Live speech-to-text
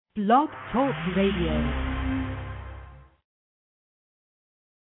Blog Talk Radio.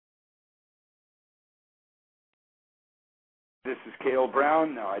 This is Cale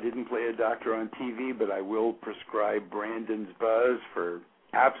Brown. Now, I didn't play a doctor on TV, but I will prescribe Brandon's Buzz for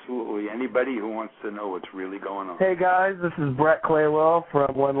absolutely anybody who wants to know what's really going on. Hey, guys, this is Brett Claywell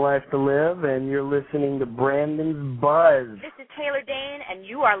from One Life to Live, and you're listening to Brandon's Buzz. This is Taylor Dane, and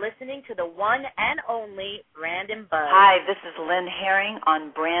you are listening to the one and only Brandon Buzz. Hi, this is Lynn Herring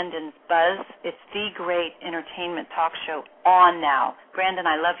on Brandon's Buzz. It's the great entertainment talk show on now. Brandon,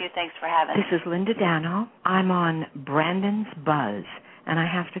 I love you. Thanks for having me. This is Linda Dano. I'm on Brandon's Buzz, and I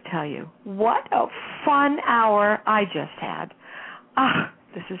have to tell you, what a fun hour I just had.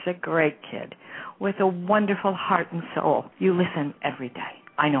 This is a great kid with a wonderful heart and soul. You listen every day.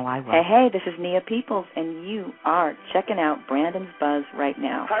 I know I will. Hey, this is Nia Peoples, and you are checking out Brandon's Buzz right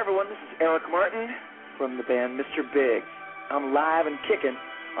now. Hi, everyone. This is Eric Martin from the band Mr. Big. I'm live and kicking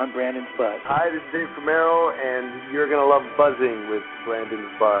on Brandon's Buzz. Hi, this is Dave Romero, and you're going to love buzzing with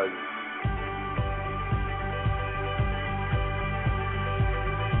Brandon's Buzz.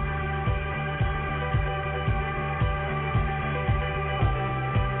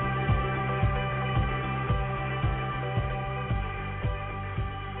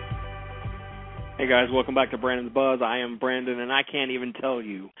 Hey guys, welcome back to Brandon's Buzz. I am Brandon, and I can't even tell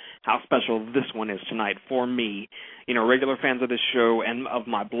you how special this one is tonight for me. You know, regular fans of this show and of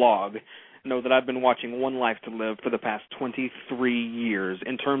my blog know that I've been watching One Life to Live for the past 23 years.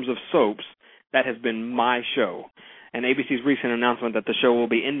 In terms of soaps, that has been my show. And ABC's recent announcement that the show will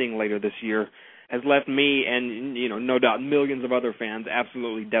be ending later this year has left me and, you know, no doubt millions of other fans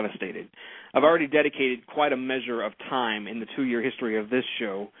absolutely devastated. I've already dedicated quite a measure of time in the 2-year history of this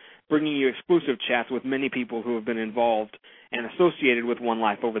show, bringing you exclusive chats with many people who have been involved and associated with One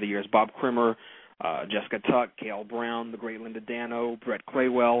Life over the years. Bob Crimmer, Jessica Tuck, Cale Brown, the great Linda Dano, Brett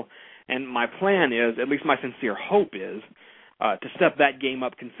Claywell. And my plan is, at least my sincere hope is, to step that game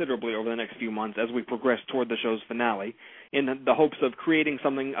up considerably over the next few months as we progress toward the show's finale, in the hopes of creating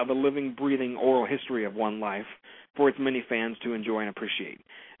something of a living, breathing oral history of One Life for its many fans to enjoy and appreciate.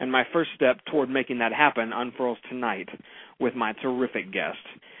 And my first step toward making that happen unfurls tonight with my terrific guest.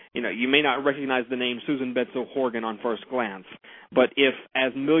 You know, you may not recognize the name SUSAN BEDSOW HORGAN on first glance, but if,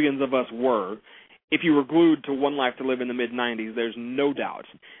 as millions of us were, if you were glued to One Life to Live in the mid-'90s, there's no doubt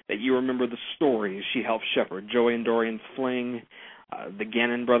that you remember the stories she helped shepherd. Joey and Dorian's fling, the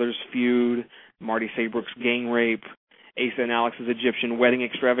Gannon brothers' feud, Marty Saybrook's gang rape, Asa and Alex's Egyptian wedding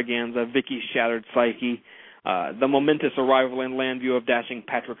extravaganza, Viki's shattered psyche, the momentous arrival in Llanview of dashing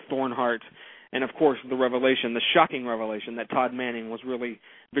Patrick Thornhart, and, of course, the revelation, the shocking revelation that Todd Manning was really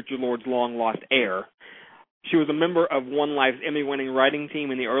Victor Lord's long-lost heir. She was a member of One Life's Emmy-winning writing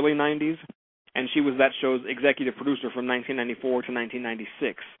team in the early 90s, and she was that show's executive producer from 1994 to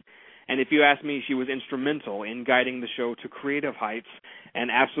 1996. And if you ask me, she was instrumental in guiding the show to creative heights and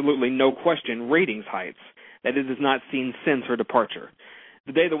absolutely no question ratings heights that it has not seen since her departure.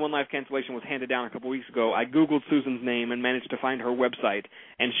 The day the One Life cancellation was handed down a couple weeks ago, I Googled Susan's name and managed to find her website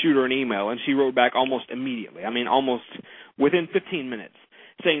and shoot her an email, and she wrote back almost immediately, almost within 15 minutes,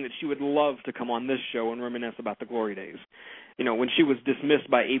 saying that she would love to come on this show and reminisce about the glory days. You know, when she was dismissed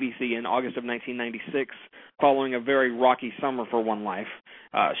by ABC in August of 1996, following a very rocky summer for One Life,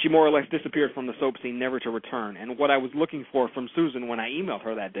 she more or less disappeared from the soap scene, never to return. And what I was looking for from Susan when I emailed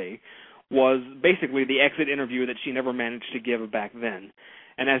her that day was basically the exit interview that she never managed to give back then.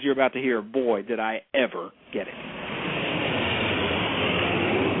 And as you're about to hear, boy, did I ever get it.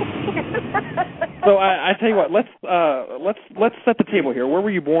 So I tell you what, let's set the table here. Where were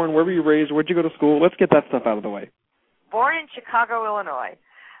you born? Where were you raised? Where'd you go to school? Let's get that stuff out of the way. Born in Chicago, Illinois.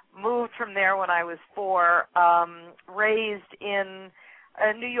 Moved from there when I was 4. Raised in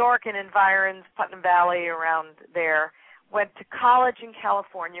New York and environs, Putnam Valley, around there. Went to college in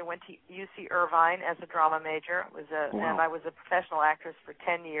California, went to UC Irvine as a drama major. And I was a professional actress for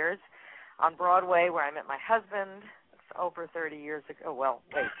 10 years on Broadway, where I met my husband over 30 years ago. Well,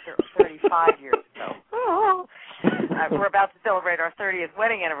 wait, 35 years ago. We're about to celebrate our 30th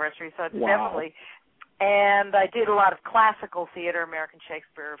wedding anniversary, so it's definitely. And I did a lot of classical theater, American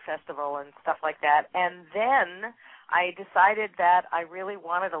Shakespeare Festival and stuff like that. And then I decided that I really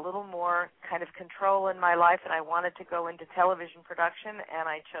wanted a little more kind of control in my life, and I wanted to go into television production, and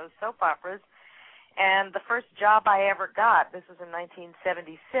I chose soap operas. And the first job I ever got, this was in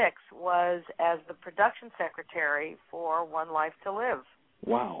 1976, was as the production secretary for One Life to Live.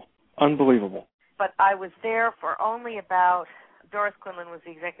 Wow. Unbelievable. But I was there for only about, Doris Quinlan was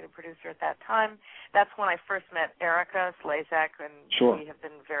the executive producer at that time. That's when I first met Erica Slezak, and we have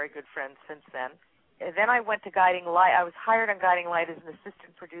been very good friends since then. then I went to Guiding Light. I was hired on Guiding Light as an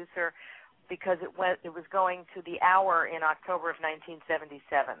assistant producer because it was going to the hour in October of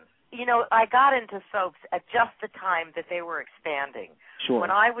 1977. You know, I got into soaps at just the time that they were expanding. Sure.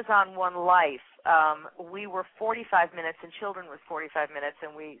 When I was on One Life, we were 45 minutes and Children was 45 minutes,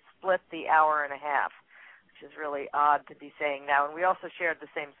 and we split the hour and a half, which is really odd to be saying now. And we also shared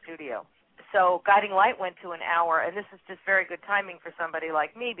the same studio. So Guiding Light went to an hour, and this is just very good timing for somebody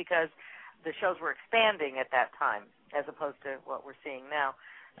like me because the shows were expanding at that time as opposed to what we're seeing now.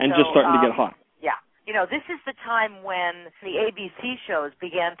 And just starting to get hot. Yeah. You know, this is the time when the ABC shows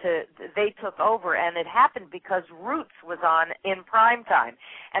they took over, and it happened because Roots was on in prime time.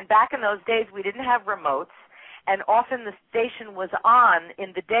 And back in those days, we didn't have remotes, and often the station was on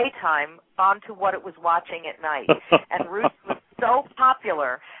in the daytime onto what it was watching at night. And Roots was so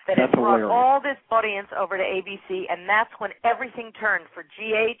popular that it brought all this audience over to ABC, and that's when everything turned for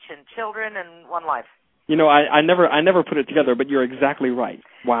GH and Children and One Life. You know, I never put it together, but you're exactly right.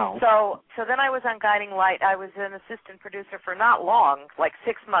 Wow. So then I was on Guiding Light. I was an assistant producer for not long, like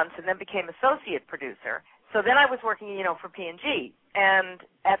 6 months, and then became associate producer. So then I was working, you know, for P&G. And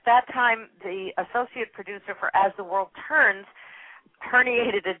at that time, the associate producer for As the World Turns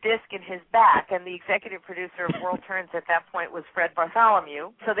herniated a disc in his back, and the executive producer of World Turns at that point was Fred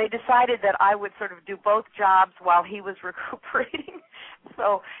Bartholomew. So they decided that I would sort of do both jobs while he was recuperating.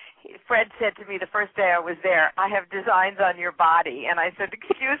 So Fred said to me the first day I was there, "I have designs on your body." And I said,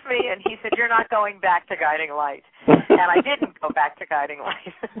 "Excuse me?" And he said, "You're not going back to Guiding Light." And I didn't go back to Guiding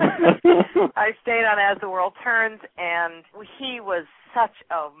Light. I stayed on As the World Turns, and he was such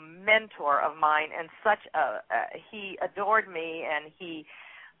a mentor of mine, and he adored me, and he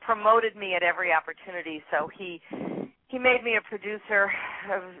promoted me at every opportunity. So he made me a producer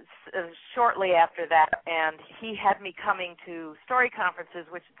shortly after that, and he had me coming to story conferences,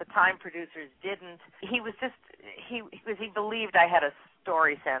 which at the time producers didn't. He believed I had a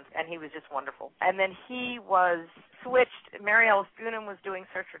story sense, and he was just wonderful. And then he was switched. Mary Ellis Bunim was doing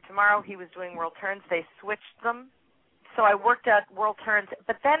Search for Tomorrow. He was doing World Turns. They switched them. So I worked at World Turns,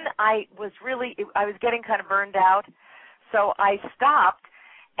 but then I was getting kind of burned out, so I stopped.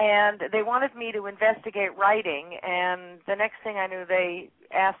 And they wanted me to investigate writing, and the next thing I knew, they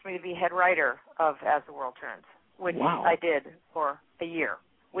asked me to be head writer of As the World Turns, which I did for a year.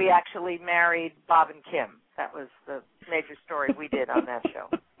 We actually married Bob and Kim. That was the major story we did on that show.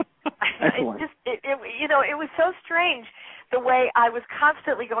 It was so strange the way I was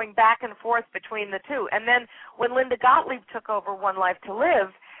constantly going back and forth between the two. And then when Linda Gottlieb took over One Life to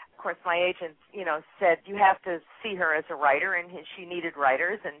Live, of course, my agent, said, "You have to see her as a writer," and she needed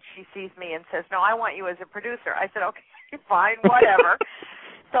writers, and she sees me and says, "No, I want you as a producer." I said, "Okay, fine, whatever."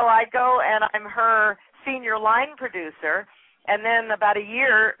 So I go, and I'm her senior line producer, and then about a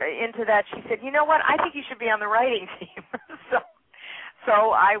year into that, she said, "You know what, I think you should be on the writing team."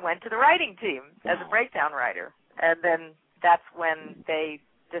 So I went to the writing team as a breakdown writer, and then that's when they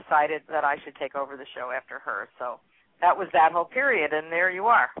decided that I should take over the show after her. So that was that whole period, and there you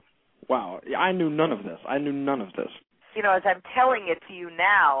are. Wow. I knew none of this. As I'm telling it to you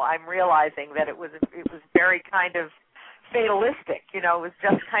now, I'm realizing that it was very kind of fatalistic. It was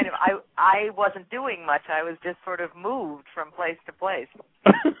just kind of, I wasn't doing much. I was just sort of moved from place to place.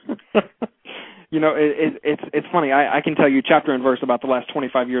 It's funny. I can tell you chapter and verse about the last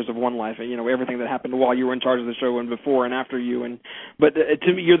 25 years of One Life, and everything that happened while you were in charge of the show and before and after you. But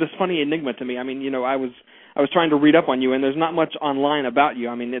to me, you're this funny enigma to me. I mean, I was trying to read up on you, and there's not much online about you.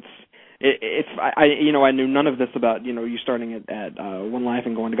 I mean, I knew none of this about you starting at One Life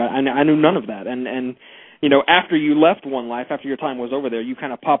and going to God. I knew none of that, and after you left One Life, after your time was over there, you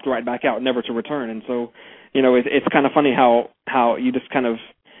kind of popped right back out, never to return. And so, it's kind of funny how you just kind of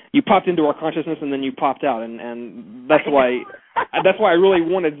you popped into our consciousness and then you popped out, and that's why I really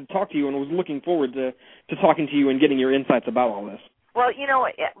wanted to talk to you and was looking forward to talking to you and getting your insights about all this. Well,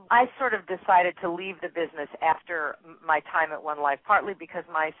 I sort of decided to leave the business after my time at One Life, partly because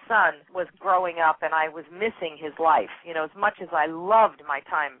my son was growing up and I was missing his life. As much as I loved my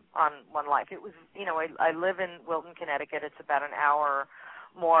time on One Life, it was, I live in Wilton, Connecticut. It's about an hour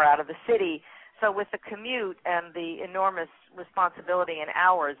more out of the city. So with the commute and the enormous responsibility and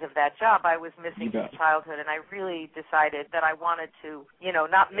hours of that job, I was missing his childhood, and I really decided that I wanted to,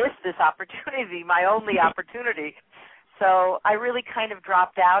 not miss this opportunity, my only opportunity. So I really kind of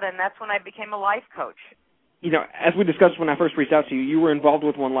dropped out, and that's when I became a life coach. as we discussed when I first reached out to you, you were involved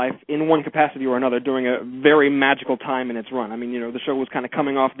with One Life in one capacity or another during a very magical time in its run. I mean, the show was kind of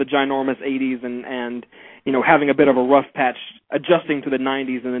coming off the ginormous 80s and having a bit of a rough patch, adjusting to the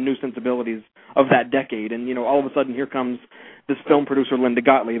 90s and the new sensibilities of that decade. And, all of a sudden here comes this film producer, Linda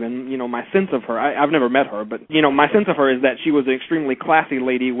Gottlieb, and, my sense of her, I've never met her, but, my sense of her is that she was an extremely classy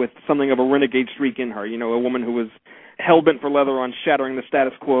lady with something of a renegade streak in her, a woman who was hell-bent for leather on shattering the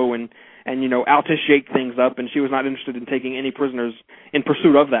status quo and out to shake things up, and she was not interested in taking any prisoners in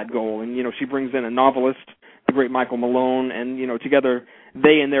pursuit of that goal. And, she brings in a novelist, the great Michael Malone, and, together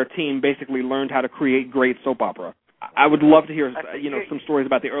they and their team basically learned how to create great soap opera. I would love to hear, some stories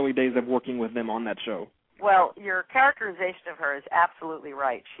about the early days of working with them on that show. Well, your characterization of her is absolutely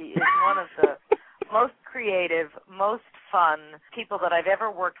right. She is one of the most creative, most fun people that I've ever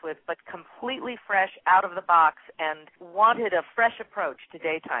worked with, but completely fresh out of the box and wanted a fresh approach to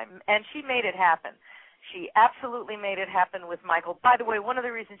daytime. And she made it happen. She absolutely made it happen with Michael. By the way, one of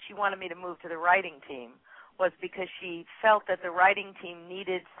the reasons she wanted me to move to the writing team was because she felt that the writing team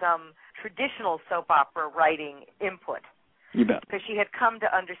needed some traditional soap opera writing input. You bet. Because she had come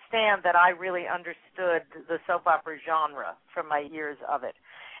to understand that I really understood the soap opera genre from my years of it.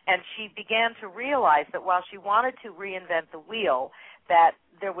 And she began to realize that while she wanted to reinvent the wheel, that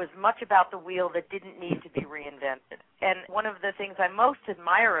there was much about the wheel that didn't need to be reinvented. And one of the things I most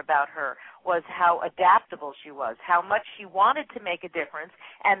admire about her was how adaptable she was, how much she wanted to make a difference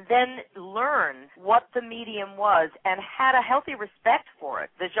and then learn what the medium was and had a healthy respect for it,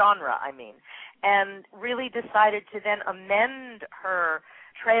 the genre, I mean, and really decided to then amend her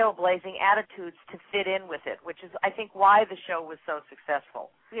trailblazing attitudes to fit in with it, which is, I think, why the show was so successful.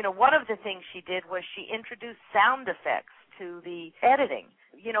 One of the things she did was she introduced sound effects to the editing.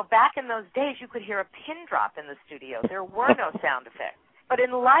 Back in those days, you could hear a pin drop in the studio. There were no sound effects. But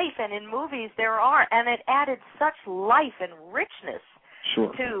in life and in movies, there are, and it added such life and richness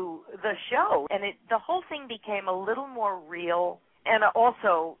to the show. And the whole thing became a little more real, and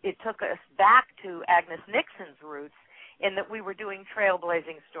also it took us back to Agnes Nixon's roots, in that we were doing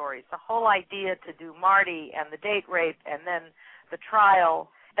trailblazing stories. The whole idea to do Marty and the date rape and then the trial,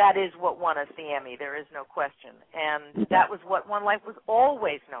 that is what won us the Emmy. There is no question. And that was what One Life was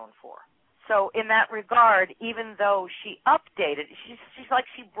always known for. So in that regard, even though she updated, she's like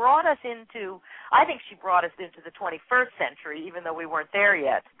she brought us into, I think she brought us into the 21st century, even though we weren't there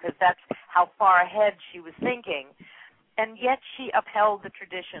yet, because that's how far ahead she was thinking. And yet she upheld the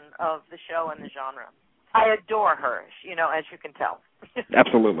tradition of the show and the genre. I adore her, as you can tell.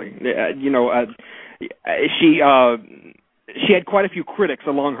 Absolutely. She had quite a few critics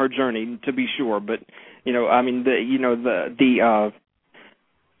along her journey, to be sure, but there's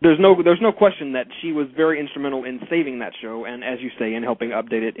no question that she was very instrumental in saving that show, and as you say, in helping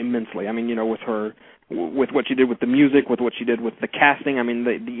update it immensely. I mean, with what she did with the music, with what she did with the casting. I mean,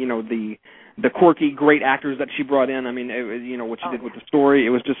 the quirky, great actors that she brought in. I mean, what she did with the story.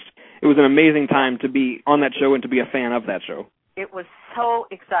 It was an amazing time to be on that show and to be a fan of that show. It was so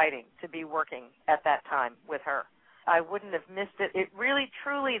exciting to be working at that time with her. I wouldn't have missed it. It really,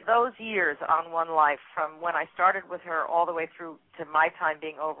 truly, those years on One Life, from when I started with her all the way through to my time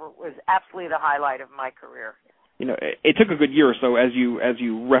being over, was absolutely the highlight of my career. It took a good year or so, as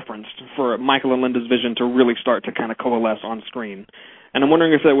you referenced, for Michael and Linda's vision to really start to kind of coalesce on screen. And I'm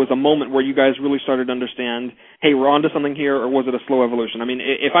wondering if there was a moment where you guys really started to understand, hey, we're onto something here, or was it a slow evolution? I mean,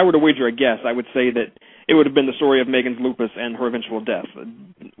 if I were to wager a guess, I would say that it would have been the story of Megan's lupus and her eventual death.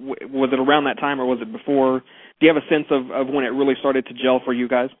 Was it around that time, or was it before? Do you have a sense of when it really started to gel for you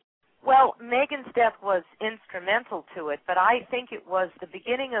guys? Well, Megan's death was instrumental to it, but I think it was the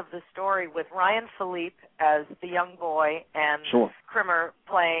beginning of the story with Ryan Philippe as the young boy and Krimmer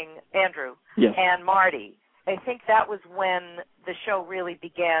playing Andrew and Marty. I think that was when the show really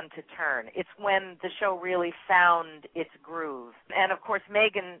began to turn. It's when the show really found its groove. And, of course,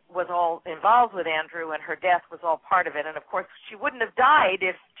 Megan was all involved with Andrew, and her death was all part of it. And, of course, she wouldn't have died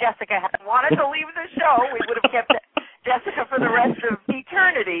if Jessica hadn't wanted to leave the show. We would have kept Jessica for the rest of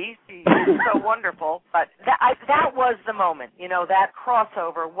eternity. She was so wonderful. But that was the moment. That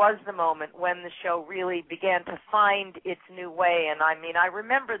crossover was the moment when the show really began to find its new way. And, I mean, I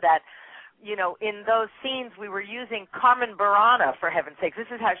remember that, in those scenes we were using Carmen Burana, for heaven's sakes. This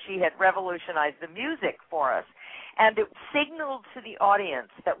is how she had revolutionized the music for us. And it signaled to the audience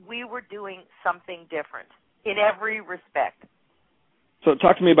that we were doing something different in every respect. So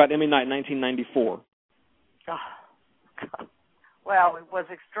talk to me about Emmy Night 1994. Oh, God. Well, it was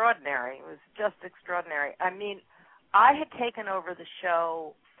extraordinary. It was just extraordinary. I mean, I had taken over the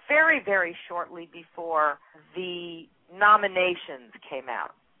show very, very shortly before the nominations came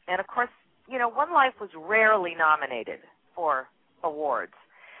out. And, of course, One Life was rarely nominated for awards.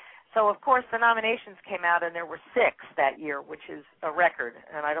 So, of course, the nominations came out, and there were 6 that year, which is a record,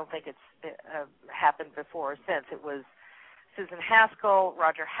 and I don't think it's happened before or since. It was Susan Haskell,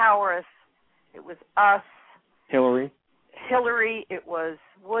 Roger Howarth, it was us. Hillary, it was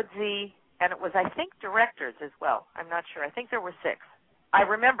Woodsy, and it was, I think, directors as well. I'm not sure. I think there were 6. I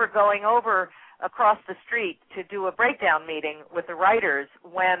remember going over across the street to do a breakdown meeting with the writers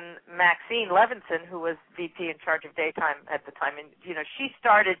when Maxine Levinson, who was VP in charge of daytime at the time, and she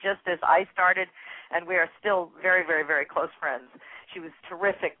started just as I started, and we are still very, very, very close friends. She was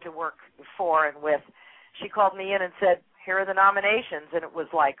terrific to work for and with. She called me in and said, "Here are the nominations," and it was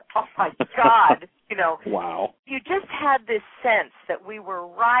like, oh my God, Wow. You just had this sense that we were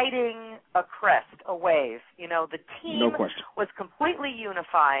riding a crest, a wave. The team was completely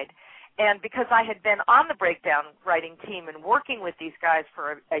unified. And because I had been on the breakdown writing team and working with these guys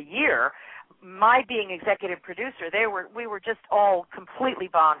for a year, my being executive producer, we were just all completely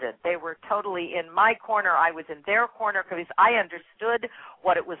bonded. They were totally in my corner. I was in their corner because I understood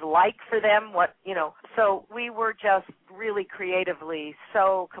what it was like for them. So we were just really creatively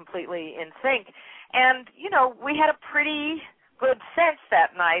so completely in sync. And we had a pretty good sense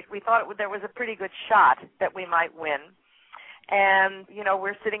that night. We thought there was a pretty good shot that we might win. And,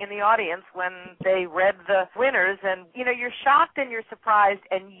 we're sitting in the audience when they read the winners, and, you're shocked and you're surprised,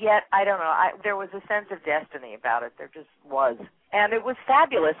 and yet, I don't know, there was a sense of destiny about it. There just was. And it was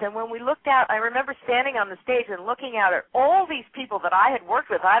fabulous. And when we looked out, I remember standing on the stage and looking out at all these people that I had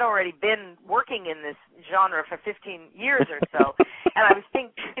worked with. I'd already been working in this genre for 15 years or so, and I was seeing,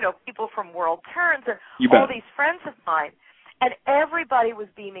 people from World Turns and all these friends of mine. And everybody was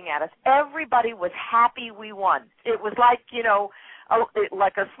beaming at us. Everybody was happy we won. It was like,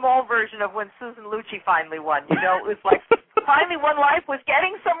 like a small version of when Susan Lucci finally won. It was like finally One Life was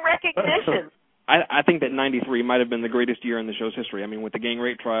getting some recognition. I think that 93 might have been the greatest year in the show's history. I mean, with the gang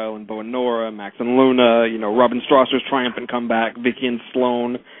rape trial and Bo and Nora, Max and Luna, Robin Strasser's triumphant comeback, Viki and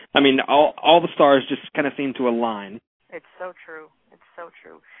Sloane. I mean, all the stars just kind of seemed to align. It's so true. It's so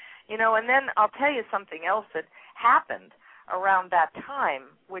true. And then I'll tell you something else that happened around that time,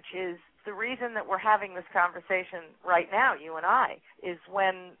 which is the reason that we're having this conversation right now, you and I, is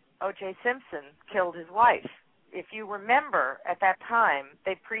when O.J. Simpson killed his wife. If you remember, at that time,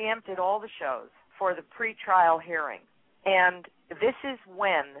 they preempted all the shows for the pre-trial hearing. And this is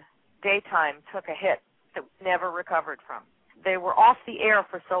when daytime took a hit that we never recovered from. They were off the air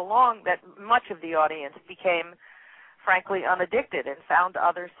for so long that much of the audience became, frankly, unaddicted and found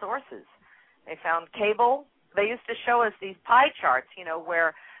other sources. They found cable. They used to show us these pie charts,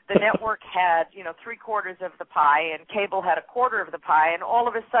 where the network had, 3/4 of the pie and cable had 1/4 of the pie, and all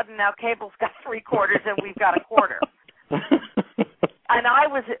of a sudden now cable's got 3/4 and we've got 1/4. And I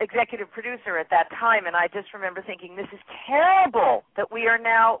was executive producer at that time, and I just remember thinking, this is terrible that we are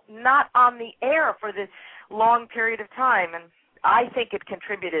now not on the air for this long period of time, and I think it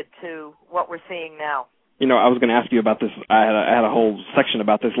contributed to what we're seeing now. I was going to ask you about this. I had a whole section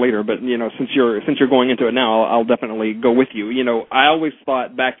about this later, but since you're going into it now, I'll definitely go with you. I always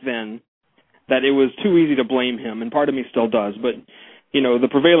thought back then that it was too easy to blame him, and part of me still does. But the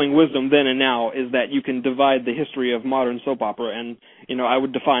prevailing wisdom then and now is that you can divide the history of modern soap opera, and I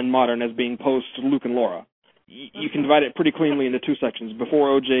would define modern as being post Luke and Laura. You can divide it pretty cleanly into 2 sections: before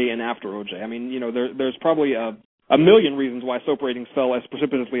O.J. and after O.J. I mean, there's probably a million reasons why soap ratings fell as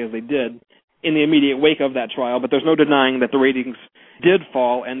precipitously as they did in the immediate wake of that trial, but there's no denying that the ratings did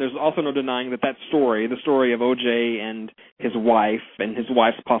fall, and there's also no denying that story, the story of O.J. and his wife and his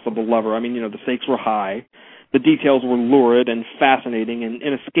wife's possible lover, I mean, the stakes were high, the details were lurid and fascinating and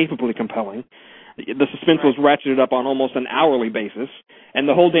inescapably compelling. The suspense was ratcheted up on almost an hourly basis, and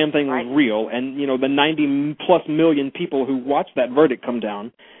the whole damn thing was real, and, the 90-plus million people who watched that verdict come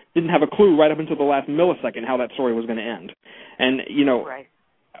down didn't have a clue right up until the last millisecond how that story was going to end. And,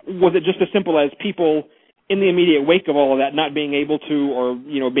 was it just as simple as people in the immediate wake of all of that not being able to, or,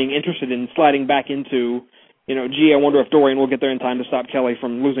 being interested in sliding back into, gee, I wonder if Dorian will get there in time to stop Kelly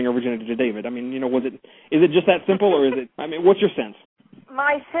from losing her virginity to David? I mean, is it just that simple, or is it, I mean, what's your sense?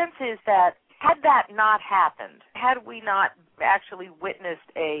 My sense is that had that not happened, had we not actually witnessed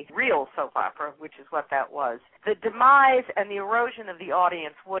a real soap opera, which is what that was, the demise and the erosion of the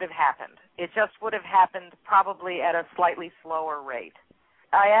audience would have happened. It just would have happened probably at a slightly slower rate.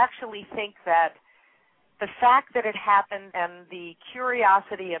 I actually think that the fact that it happened and the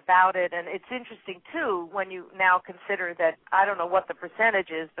curiosity about it, and it's interesting, too, when you now consider that, I don't know what the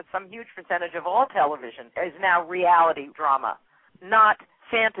percentage is, but some huge percentage of all television is now reality drama, not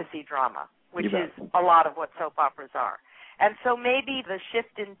fantasy drama, which is a lot of what soap operas are. And so maybe the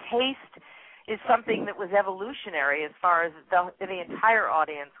shift in taste is something that was evolutionary as far as the entire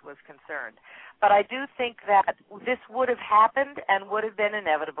audience was concerned. But I do think that this would have happened and would have been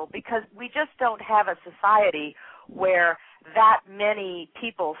inevitable because we just don't have a society where that many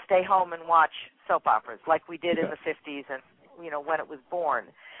people stay home and watch soap operas like we did in the 50s and, when it was born.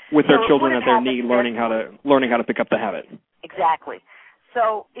 With their children at their knee learning how to pick up the habit. Exactly.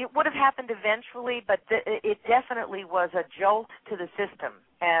 So it would have happened eventually, but it definitely was a jolt to the system.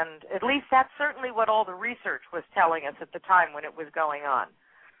 And at least that's certainly what all the research was telling us at the time when it was going on.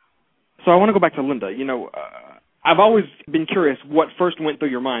 So I want to go back to Linda. I've always been curious what first went through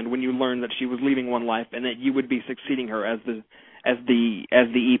your mind when you learned that she was leaving One Life and that you would be succeeding her as the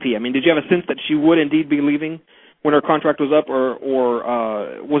EP. I mean, did you have a sense that she would indeed be leaving when her contract was up, or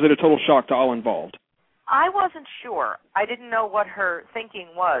was it a total shock to all involved? I wasn't sure. I didn't know what her thinking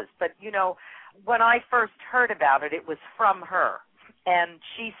was, but when I first heard about it, it was from her, and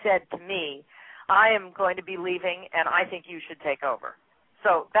she said to me, "I am going to be leaving, and I think you should take over."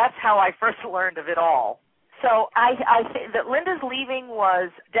 So that's how I first learned of it all. So I think that Linda's leaving was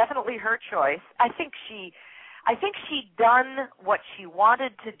definitely her choice. I think she'd done what she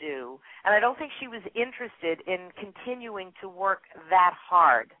wanted to do, and I don't think she was interested in continuing to work that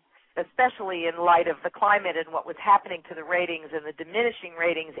hard, especially in light of the climate and what was happening to the ratings and the diminishing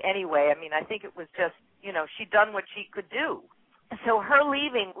ratings anyway. I mean, I think it was just, she'd done what she could do. So her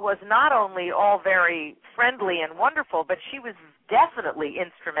leaving was not only all very friendly and wonderful, but she was definitely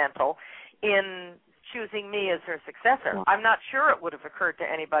instrumental in choosing me as her successor. I'm not sure it would have occurred to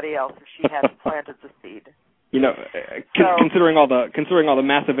anybody else if she hadn't planted the seed. Considering all the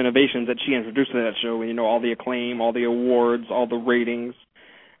massive innovations that she introduced to that show, all the acclaim, all the awards, all the ratings,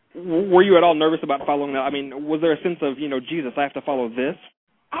 were you at all nervous about following that? I mean, was there a sense of, Jesus, I have to follow this?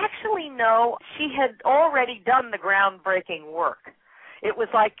 Actually, no. She had already done the groundbreaking work. It was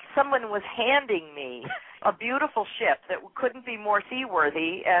like someone was handing me a beautiful ship that couldn't be more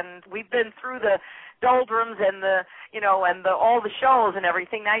seaworthy, and we've been through the doldrums and all the shows and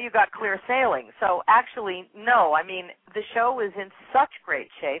everything. Now you got clear sailing. So actually, no. I mean, the show is in such great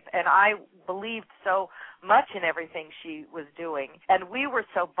shape, and I believed so much in everything she was doing. And we were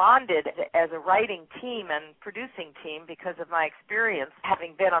so bonded as a writing team and producing team because of my experience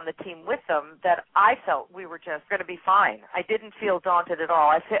having been on the team with them that I felt we were just going to be fine. I didn't feel daunted at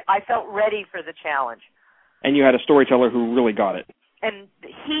all. I felt ready for the challenge. And you had a storyteller who really got it. And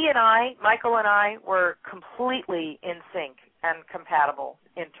Michael and I, were completely in sync and compatible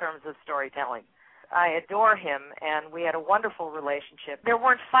in terms of storytelling. I adore him, and we had a wonderful relationship. There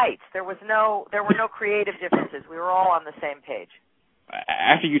weren't fights. There were no creative differences. We were all on the same page.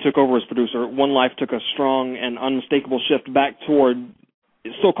 After you took over as producer, One Life took a strong and unmistakable shift back toward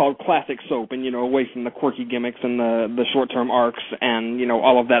so-called classic soap and, away from the quirky gimmicks and the short-term arcs and,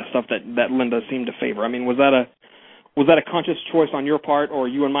 all of that stuff that Linda seemed to favor. I mean, was that a conscious choice on your part, or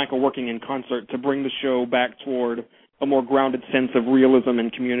you and Michael working in concert to bring the show back toward a more grounded sense of realism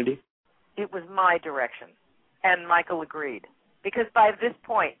and community? It was my direction, and Michael agreed. Because by this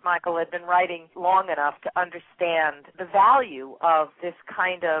point, Michael had been writing long enough to understand the value of this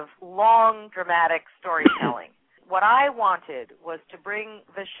kind of long, dramatic storytelling. What I wanted was to bring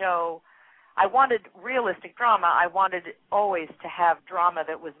the show, I wanted realistic drama. I wanted always to have drama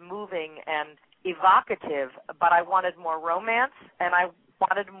that was moving and evocative, but I wanted more romance, and I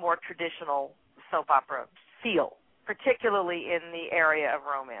wanted more traditional soap opera feel, particularly in the area of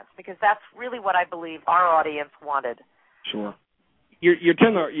romance, because that's really what I believe our audience wanted. Sure. Your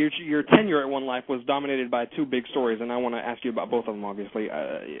tenure at One Life was dominated by two big stories, and I want to ask you about both of them, obviously.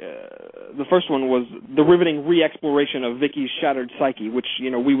 The first one was the riveting re-exploration of Viki's shattered psyche, which,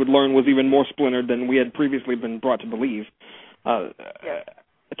 we would learn was even more splintered than we had previously been brought to believe. Yes.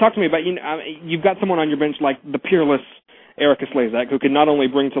 Talk to me about, you've got someone on your bench like the peerless Erica Slezak, who can not only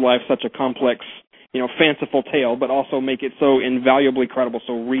bring to life such a complex, fanciful tale, but also make it so invaluably credible,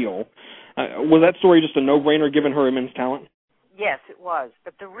 so real. Was that story just a no-brainer given her immense talent? Yes, it was.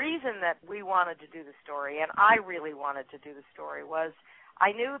 But the reason that we wanted to do the story, and I really wanted to do the story, was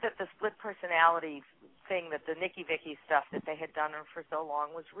I knew that the split personality thing, that the Nicky Vicky stuff that they had done for so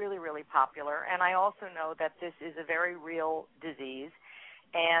long was really, really popular. And I also know that this is a very real disease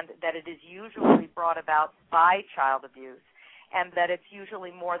and that it is usually brought about by child abuse and that it's usually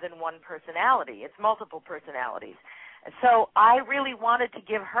more than one personality. It's multiple personalities. So I really wanted to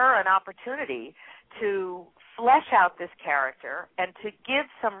give her an opportunity to flesh out this character and to give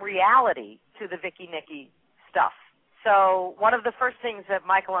some reality to the Vicky Nicky stuff. So one of the first things that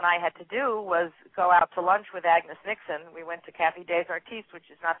Michael and I had to do was go out to lunch with Agnes Nixon. We went to Café des Artistes, which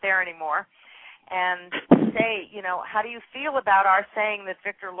is not there anymore, and say, how do you feel about our saying that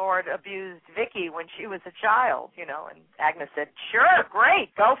Victor Lord abused Viki when she was a child, And Agnes said, sure,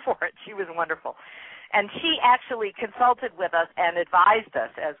 great, go for it. She was wonderful. And she actually consulted with us and advised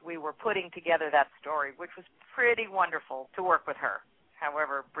us as we were putting together that story, which was pretty wonderful to work with her,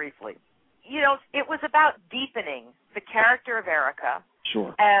 however briefly. It was about deepening the character of Erica.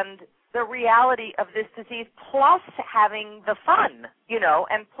 Sure. And the reality of this disease, plus having the fun,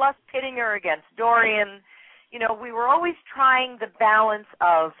 and plus pitting her against Dorian. We were always trying the balance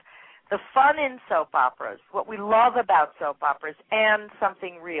of the fun in soap operas, what we love about soap operas, and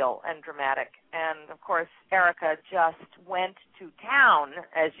something real and dramatic. And, of course, Erica just went to town,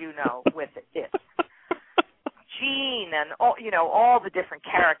 as you know, with it. Jean and, all the different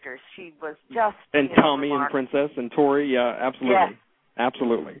characters. She was just, and Tommy remarkable. And Princess and Tori, yeah, absolutely. Yes.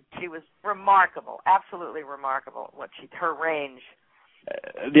 Absolutely. She was remarkable, absolutely remarkable, her range.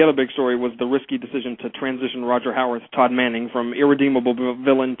 The other big story was the risky decision to transition Roger Howarth's Todd Manning from irredeemable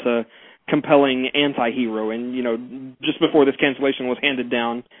villain to compelling anti-hero. And, just before this cancellation was handed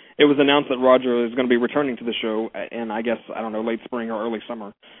down, it was announced that Roger is going to be returning to the show in, I guess, late spring or early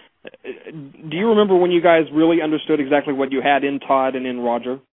summer. Do you remember when you guys really understood exactly what you had in Todd and in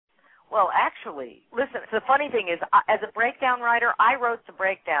Roger? Well, actually, listen, the funny thing is, as a breakdown writer, I wrote the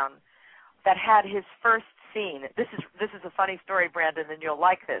breakdown that had his first scene. This is a funny story, Brandon, and you'll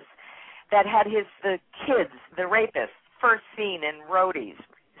like this. That had the kids, the rapists, first scene in Roadies.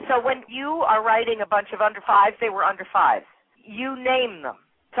 So when you are writing a bunch of under fives, they were under fives. You name them.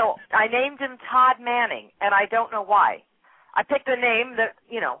 So I named him Todd Manning, and I don't know why. I picked a name that,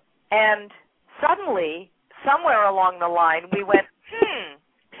 and suddenly, somewhere along the line, we went,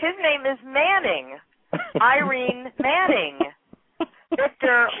 his name is Manning. Irene Manning.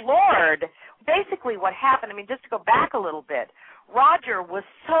 Victor Lord. Basically what happened, just to go back a little bit, Roger was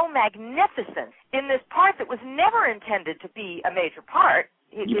so magnificent in this part that was never intended to be a major part.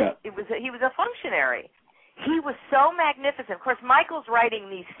 He was a functionary. He was so magnificent. Of course, Michael's writing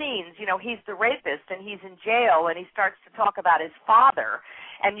these scenes. He's the rapist, and he's in jail, and he starts to talk about his father,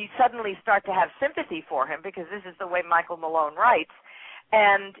 and you suddenly start to have sympathy for him because this is the way Michael Malone writes.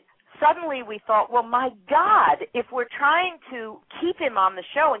 And suddenly we thought, well, my God, if we're trying to keep him on the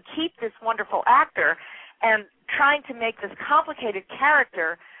show and keep this wonderful actor and trying to make this complicated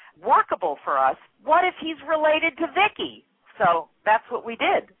character workable for us, what if he's related to Viki? So that's what we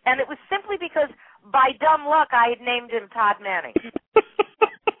did. And it was simply because, by dumb luck, I had named him Todd Manning.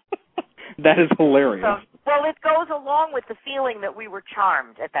 That is hilarious. So, well, it goes along with the feeling that we were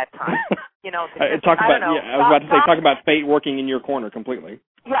charmed at that time. Talk about fate working in your corner completely.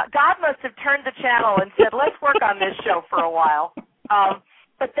 Yeah, God must have turned the channel and said, let's work on this show for a while.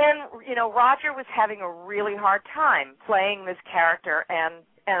 But then, Roger was having a really hard time playing this character and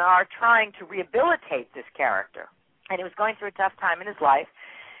are trying to rehabilitate this character. And he was going through a tough time in his life,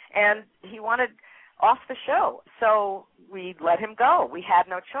 and he wanted off the show. So we let him go. We had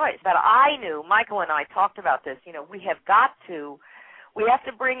no choice. But I knew, Michael and I talked about this, we have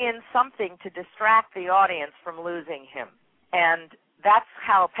to bring in something to distract the audience from losing him. And that's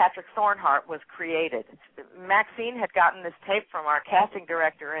how Patrick Thornhart was created. Maxine had gotten this tape from our casting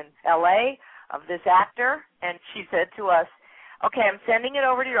director in L.A. of this actor, and she said to us, okay, I'm sending it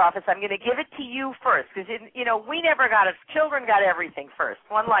over to your office. I'm going to give it to you first because, we never got it. Children got everything first.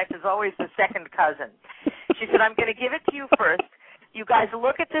 One life is always the second cousin. She said, I'm going to give it to you first. You guys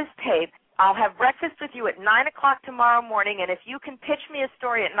look at this tape. I'll have breakfast with you at 9 o'clock tomorrow morning, and if you can pitch me a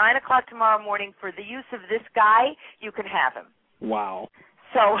story at 9 o'clock tomorrow morning for the use of this guy, you can have him. Wow.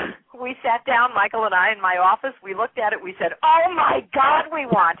 So we sat down, Michael and I, in my office. We looked at it. We said, oh, my God, we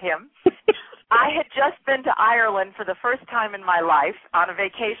want him. I had just been to Ireland for the first time in my life on a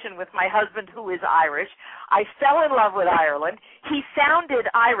vacation with my husband, who is Irish. I fell in love with Ireland. He sounded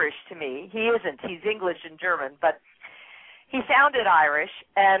Irish to me. He isn't. He's English and German, but he sounded Irish.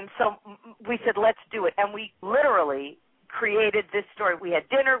 And so we said, let's do it. And we literally created this story. We had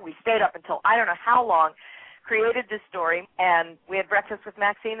dinner. We stayed up until I don't know how long, created this story, and we had breakfast with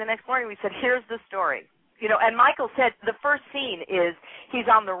Maxine the next morning. We said, here's the story. And Michael said the first scene is he's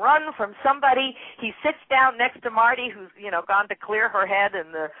on the run from somebody. He sits down next to Marty, who's, gone to clear her head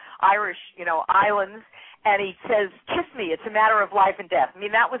in the Irish, islands, and he says, kiss me, it's a matter of life and death.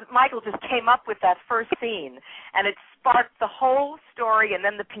 Michael just came up with that first scene, and it sparked the whole story and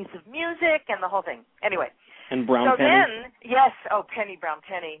then the piece of music and the whole thing. Anyway. And Brown Penny. Then, yes, Penny, Brown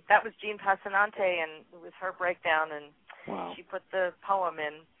Penny. That was Jean Passanante, and it was her breakdown, and wow. She put the poem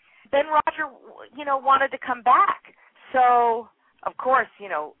in. Then Roger, wanted to come back. So, of course,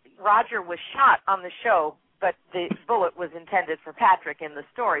 Roger was shot on the show but the bullet was intended for Patrick in the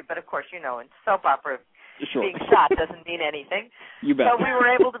story. But, of course, in soap opera, sure, being shot doesn't mean anything. You bet. So we were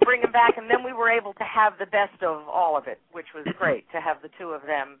able to bring him back, and then we were able to have the best of all of it, which was great, to have the two of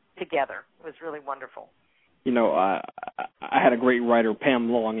them together. It was really wonderful. I had a great writer, Pam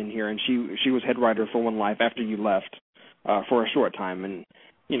Long, in here, and she was head writer for One Life after you left for a short time. And,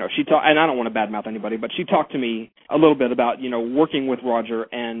 she talked, and I don't want to badmouth anybody, but she talked to me a little bit about, working with Roger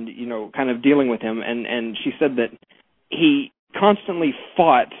and, kind of dealing with him. And she said that he constantly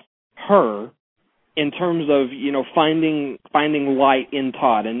fought her in terms of, finding light in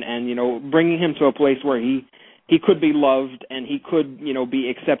Todd and bringing him to a place where he could be loved and he could, be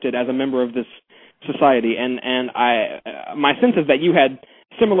accepted as a member of this society. And my sense is that you had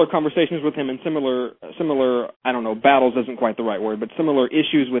similar conversations with him and similar, I don't know, battles isn't quite the right word, but similar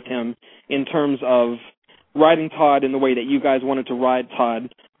issues with him in terms of writing Todd in the way that you guys wanted to write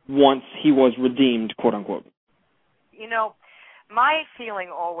Todd once he was redeemed, quote unquote. My feeling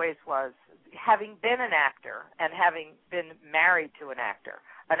always was, having been an actor and having been married to an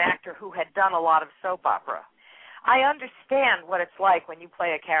actor who had done a lot of soap opera, I understand what it's like when you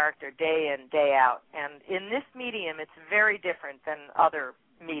play a character day in, day out. And in this medium, it's very different than other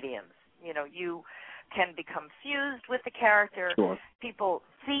mediums. You can become fused with the character. Sure. People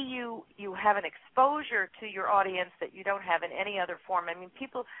see you. You have an exposure to your audience that you don't have in any other form. I mean,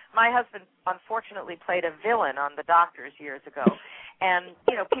 my husband unfortunately played a villain on The Doctors years ago. And,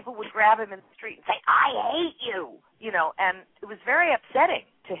 people would grab him in the street and say, "I hate you," and it was very upsetting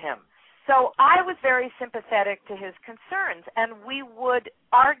to him. So I was very sympathetic to his concerns, and we would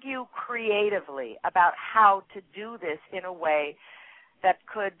argue creatively about how to do this in a way that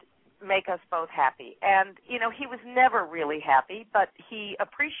could make us both happy. And, he was never really happy, but he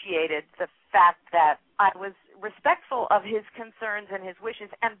appreciated the fact that I was respectful of his concerns and his wishes.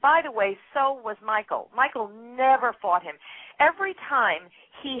 And by the way, so was Michael. Michael never fought him. Every time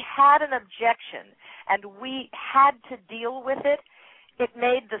he had an objection and we had to deal with it, it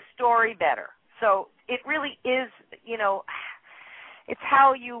made the story better. So it really is, it's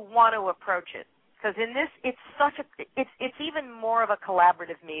how you want to approach it. Because in this, it's even more of a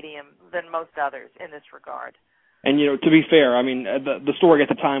collaborative medium than most others in this regard. And, to be fair, I mean, the story at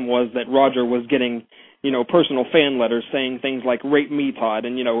the time was that Roger was getting, personal fan letters saying things like, "Rape me, Todd,"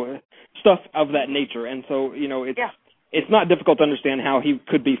 and, stuff of that nature. And so, it's not difficult to understand how he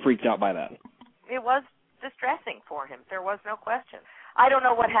could be freaked out by that. It was distressing for him. There was no question. I don't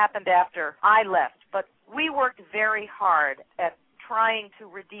know what happened after I left, but we worked very hard at trying to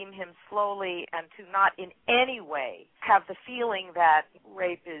redeem him slowly and to not in any way have the feeling that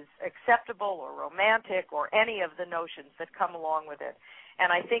rape is acceptable or romantic or any of the notions that come along with it.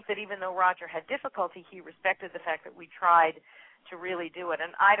 And I think that even though Roger had difficulty, he respected the fact that we tried to really do it.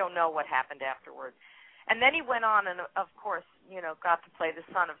 And I don't know what happened afterwards. And then he went on and, of course, got to play the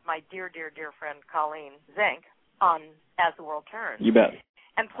son of my dear, dear, dear friend Colleen Zink on As the World Turns. You bet.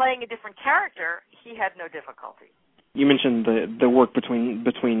 And playing a different character, he had no difficulty. You mentioned the work between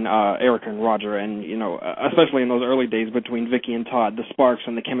Erica and Roger, and especially in those early days between Viki and Todd, the sparks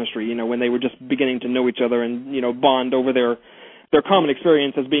and the chemistry. When they were just beginning to know each other and bond over their common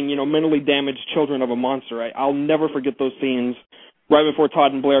experience as being mentally damaged children of a monster. I'll never forget those scenes right before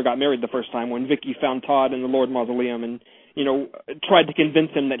Todd and Blair got married the first time, when Viki found Todd in the Lord Mausoleum and tried to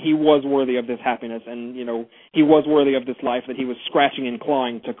convince him that he was worthy of this happiness and, he was worthy of this life that he was scratching and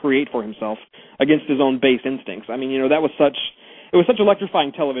clawing to create for himself against his own base instincts. I mean, it was such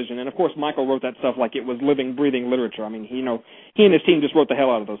electrifying television. And, of course, Michael wrote that stuff like it was living, breathing literature. I mean, he and his team just wrote the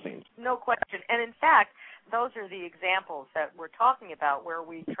hell out of those scenes. No question. And, in fact, those are the examples that we're talking about where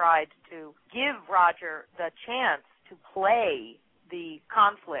we tried to give Roger the chance to play the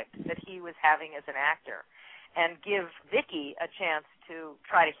conflict that he was having as an actor, and give Viki a chance to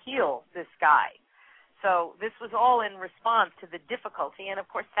try to heal this guy. So this was all in response to the difficulty, and of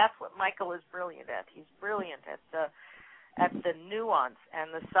course that's what Michael is brilliant at. He's brilliant at the nuance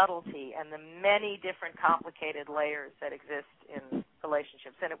and the subtlety and the many different complicated layers that exist in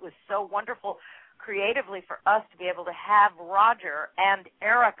relationships. And it was so wonderful creatively for us to be able to have Roger and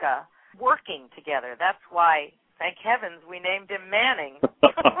Erica working together. That's why, thank heavens, we named him Manning.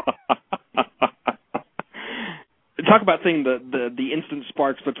 Talk about seeing the instant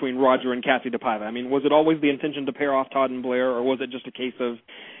sparks between Roger and Kathy DePaiva. I mean, was it always the intention to pair off Todd and Blair, or was it just a case of,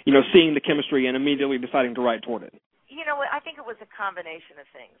 seeing the chemistry and immediately deciding to write toward it? I think it was a combination of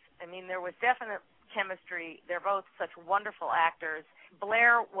things. I mean, there was definite chemistry. They're both such wonderful actors.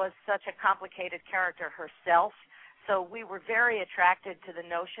 Blair was such a complicated character herself, so we were very attracted to the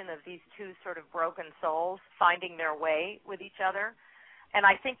notion of these two sort of broken souls finding their way with each other. And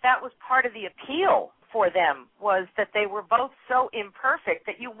I think that was part of the appeal for them, was that they were both so imperfect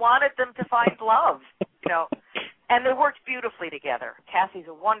that you wanted them to find love, And they worked beautifully together. Cassie's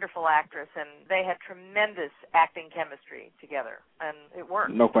a wonderful actress, and they had tremendous acting chemistry together, and it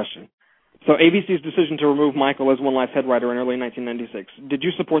worked. No question. So ABC's decision to remove Michael as One Life's head writer in early 1996, did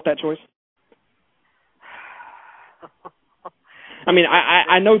you support that choice? I mean,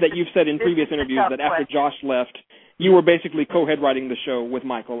 I know that you've said in previous interviews that after Josh left, you were basically co-head writing the show with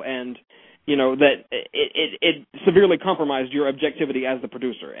Michael, and that it severely compromised your objectivity as the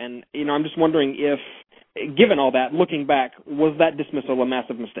producer. And I'm just wondering if, given all that, looking back, was that dismissal a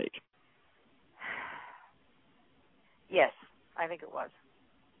massive mistake? Yes, I think it was.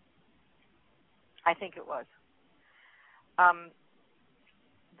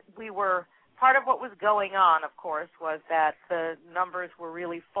 Part of what was going on, of course, was that the numbers were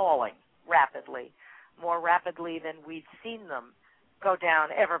really falling rapidly, more rapidly than we'd seen them go down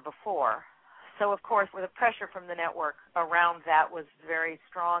ever before. So, of course, the pressure from the network around that was very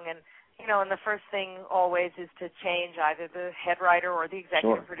strong. And, and the first thing always is to change either the head writer or the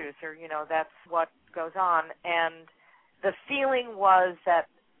executive producer. That's what goes on. And the feeling was that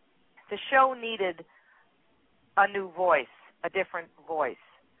the show needed a new voice, a different voice.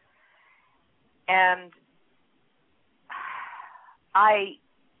 And I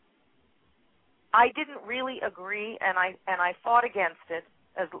didn't really agree, and I fought against it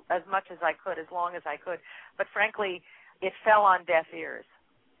as much as I could, as long as I could. But frankly, it fell on deaf ears,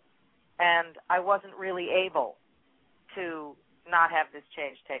 and I wasn't really able to not have this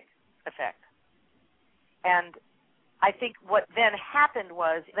change take effect. And I think what then happened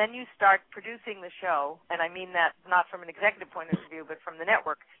was, then you start producing the show, and I mean that not from an executive point of view, but from the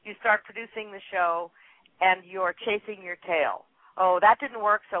network. You start producing the show, and you're chasing your tail. Oh, that didn't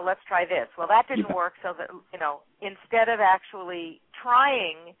work, so let's try this. Well, that didn't work, so that, instead of actually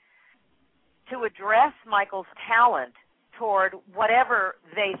trying to address Michael's talent toward whatever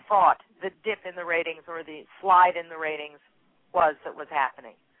they thought the dip in the ratings or the slide in the ratings was that was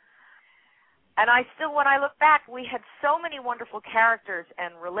happening. And when I look back, we had so many wonderful characters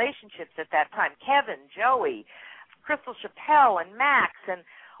and relationships at that time. Kevin, Joey, Crystal Chappelle, and Max, and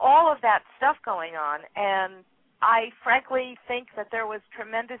all of that stuff going on. And I frankly think that there was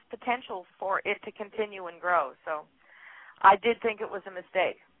tremendous potential for it to continue and grow. So I did think it was a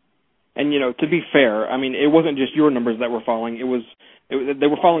mistake. And, to be fair, I mean, it wasn't just your numbers that were falling. They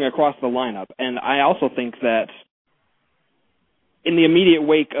were falling across the lineup. And I also think that in the immediate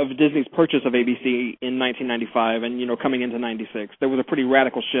wake of Disney's purchase of ABC in 1995 and, coming into 96, there was a pretty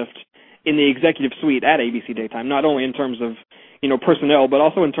radical shift in the executive suite at ABC Daytime, not only in terms of, personnel, but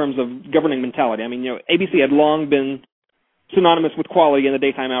also in terms of governing mentality. I mean, ABC had long been synonymous with quality in the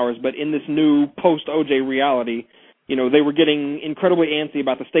daytime hours, but in this new post-OJ reality, they were getting incredibly antsy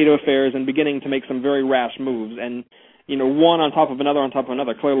about the state of affairs and beginning to make some very rash moves. And, one on top of another on top of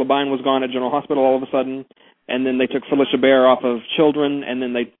another. Claire Labine was gone at General Hospital all of a sudden, and then they took Felicia Bear off of Children, and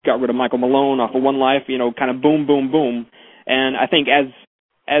then they got rid of Michael Malone off of One Life, kind of boom, boom, boom. And I think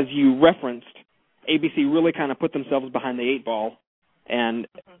as you referenced, ABC really kind of put themselves behind the eight ball, and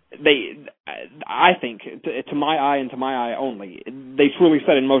I think, to my eye and to my eye only, they truly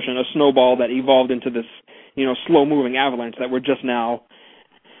set in motion a snowball that evolved into this, slow-moving avalanche that we're just now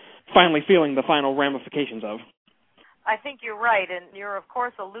finally feeling the final ramifications of. I think you're right, and you're, of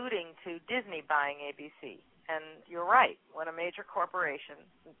course, alluding to Disney buying ABC. And you're right. When a major corporation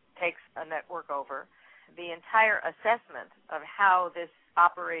takes a network over, the entire assessment of how this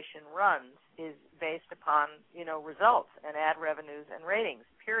operation runs is based upon, results and ad revenues and ratings,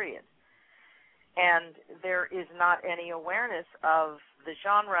 period. And there is not any awareness of the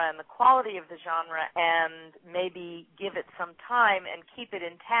genre and the quality of the genre, and maybe give it some time and keep it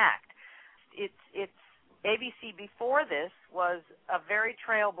intact. It's ABC before this was a very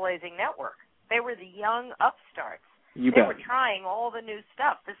trailblazing network. They were the young upstarts. They were trying all the new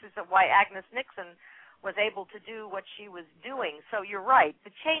stuff. This is why Agnes Nixon was able to do what she was doing. So you're right.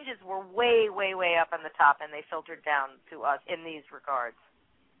 The changes were way, way, way up on the top, and they filtered down to us in these regards.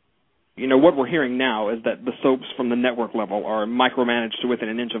 What we're hearing now is that the soaps from the network level are micromanaged to within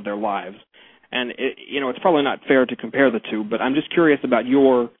an inch of their lives. And, it's probably not fair to compare the two, but I'm just curious about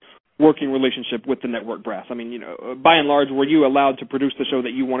your working relationship with the network brass. I mean, by and large, were you allowed to produce the show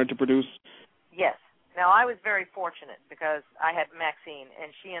that you wanted to produce? Yes. Now, I was very fortunate because I had Maxine,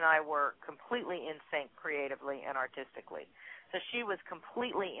 and she and I were completely in sync creatively and artistically. So she was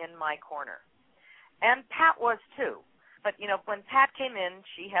completely in my corner. And Pat was, too. But, when Pat came in,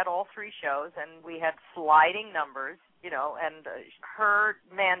 she had all three shows, and we had sliding numbers, and her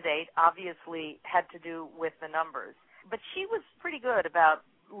mandate obviously had to do with the numbers. But she was pretty good about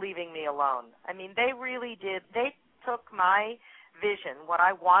leaving me alone. I mean, they really did. They took my vision, what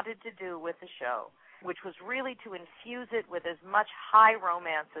I wanted to do with the show, which was really to infuse it with as much high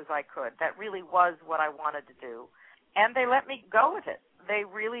romance as I could. That really was what I wanted to do. And they let me go with it. They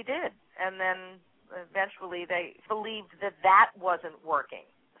really did. And then eventually they believed that that wasn't working.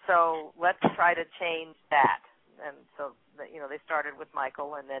 So let's try to change that. And so, they started with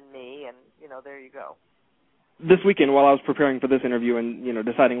Michael and then me, and, there you go. This weekend, while I was preparing for this interview and,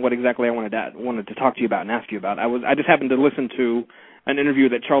 deciding what exactly I wanted to talk to you about and ask you about, I just happened to listen to an interview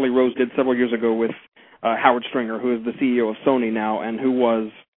that Charlie Rose did several years ago with Howard Stringer, who is the CEO of Sony now and who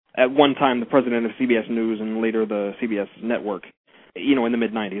was at one time the president of CBS News and later the CBS network, in the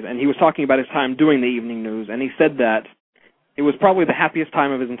mid-'90s. And he was talking about his time doing the evening news, and he said that it was probably the happiest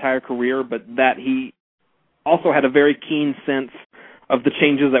time of his entire career, but that he also had a very keen sense of the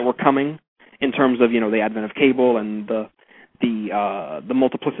changes that were coming in terms of, the advent of cable and the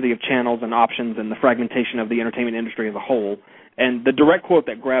multiplicity of channels and options and the fragmentation of the entertainment industry as a whole. And the direct quote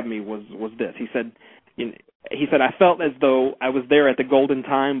that grabbed me was this. He said, I felt as though I was there at the golden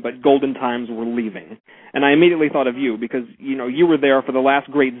time, but golden times were leaving. And I immediately thought of you because, you were there for the last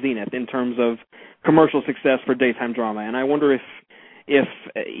great zenith in terms of commercial success for daytime drama. And I wonder if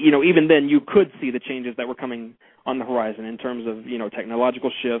even then you could see the changes that were coming on the horizon in terms of,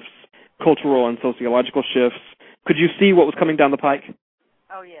 technological shifts, cultural and sociological shifts. Could you see what was coming down the pike?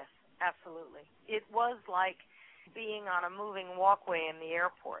 Oh, yes, absolutely. It was like being on a moving walkway in the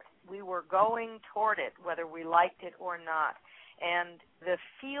airport. We were going toward it, whether we liked it or not. And the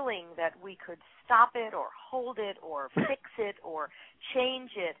feeling that we could stop it or hold it or fix it or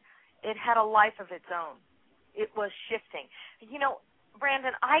change it, it had a life of its own. It was shifting.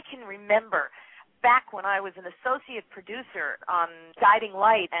 Brandon, I can remember back when I was an associate producer on Guiding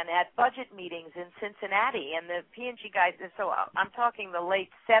Light and at budget meetings in Cincinnati, and the P&G guys, and so I'm talking the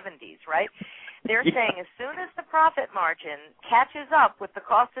late 70s, right? They're saying as soon as the profit margin catches up with the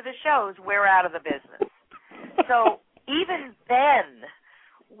cost of the shows, we're out of the business. So even then,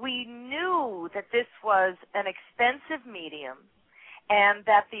 we knew that this was an expensive medium and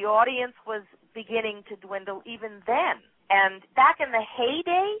that the audience was beginning to dwindle even then. And back in the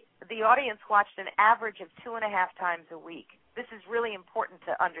heyday, the audience watched an average of 2.5 times a week. This is really important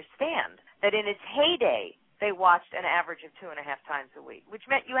to understand, that in its heyday, they watched an average of 2.5 times a week, which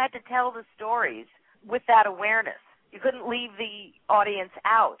meant you had to tell the stories with that awareness. You couldn't leave the audience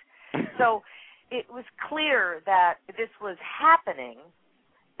out. So it was clear that this was happening.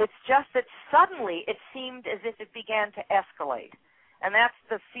 It's just that suddenly it seemed as if it began to escalate. And that's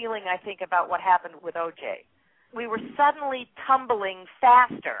the feeling, I think, about what happened with O.J. We were suddenly tumbling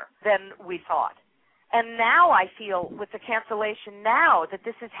faster than we thought. And now I feel with the cancellation now that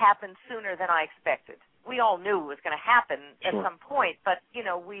this has happened sooner than I expected. We all knew it was going to happen at some point, but,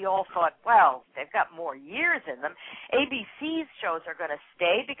 we all thought, well, they've got more years in them. ABC's shows are going to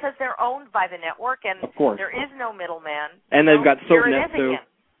stay because they're owned by the network, and there is no middleman. And they've got SoapNet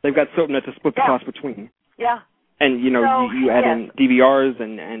they've got SoapNet to split the cost between. Yeah. And, you add in DVRs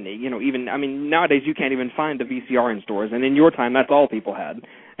and even, nowadays you can't even find a VCR in stores. And in your time, that's all people had.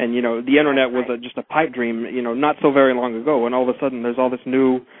 And, the Internet was just a pipe dream, not so very long ago. And all of a sudden there's all this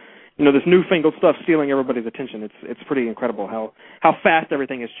this newfangled stuff stealing everybody's attention. It's pretty incredible how fast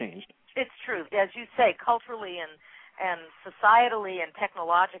everything has changed. It's true. As you say, culturally and societally and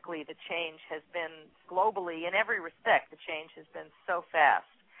technologically, the change has been globally, in every respect, the change has been so fast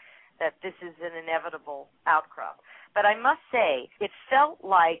that this is an inevitable outcrop. But I must say, it felt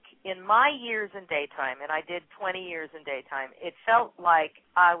like in my years in daytime, and I did 20 years in daytime, it felt like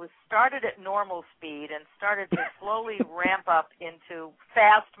I was started at normal speed and started to slowly ramp up into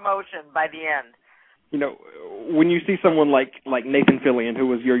fast motion by the end. When you see someone like Nathan Fillion, who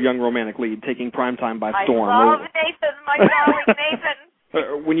was your young romantic lead, taking primetime by storm. I love Nathan, my darling Nathan.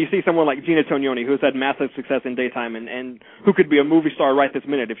 When you see someone like Gina Tognoni, who's had massive success in daytime and who could be a movie star right this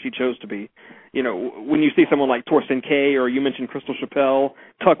minute if she chose to be, when you see someone like Torsten Kay, or you mentioned Crystal Chappelle,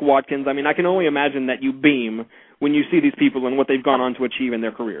 Tuck Watkins, I can only imagine that you beam when you see these people and what they've gone on to achieve in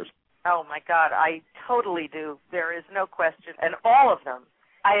their careers. Oh, my God, I totally do. There is no question. And all of them.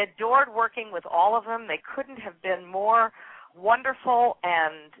 I adored working with all of them. They couldn't have been more wonderful,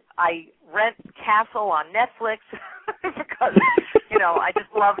 and I rent Castle on Netflix because, I just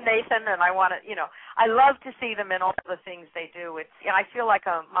love Nathan, and I want to, I love to see them in all the things they do. I feel like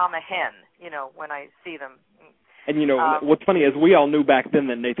a mama hen, when I see them. And, what's funny is we all knew back then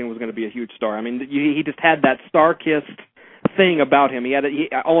that Nathan was going to be a huge star. He just had that star-kissed thing about him. He had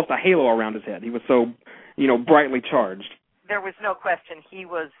almost a halo around his head. He was so, brightly charged. There was no question he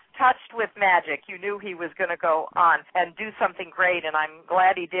was touched with magic. You knew he was going to go on and do something great, and I'm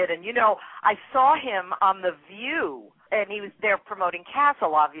glad he did. And, I saw him on The View, and he was there promoting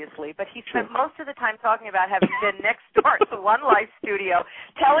Castle, obviously, but he spent most of the time talking about having been next door to One Life Studio,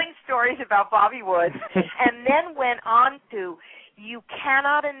 telling stories about Bobby Woods, and then went on to, you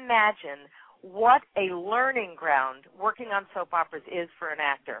cannot imagine what a learning ground working on soap operas is for an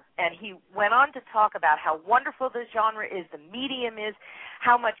actor. And he went on to talk about how wonderful the genre is, the medium is,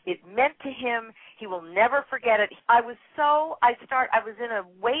 how much it meant to him. He will never forget it. I was in a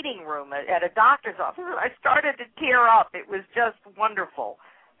waiting room at a doctor's office, and I started to tear up. It was just wonderful.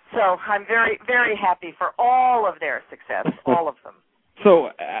 So I'm very, very happy for all of their success, all of them. So,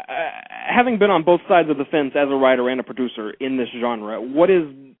 having been on both sides of the fence as a writer and a producer in this genre, what is,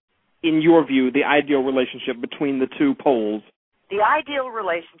 in your view, the ideal relationship between the two poles? The ideal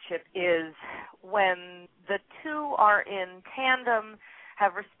relationship is when the two are in tandem,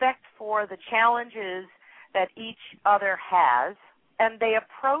 have respect for the challenges that each other has, and they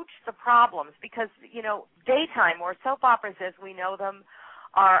approach the problems because, daytime or soap operas as we know them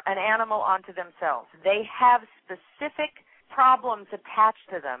are an animal unto themselves. They have specific problems attached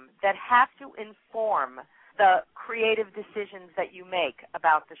to them that have to inform the creative decisions that you make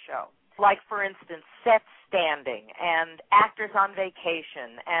about the show. Like, for instance, set standing and actors on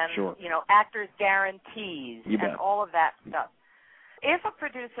vacation and, actors' guarantees and all of that stuff. If a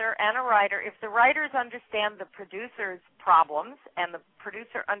producer and a writer, if the writers understand the producer's problems and the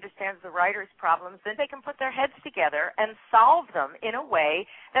producer understands the writer's problems, then they can put their heads together and solve them in a way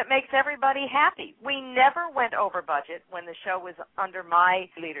that makes everybody happy. We never went over budget when the show was under my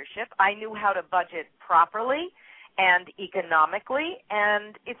leadership. I knew how to budget properly and economically,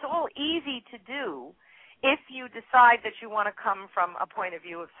 and it's all easy to do if you decide that you want to come from a point of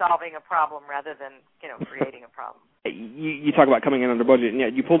view of solving a problem rather than, creating a problem. You talk about coming in under budget, and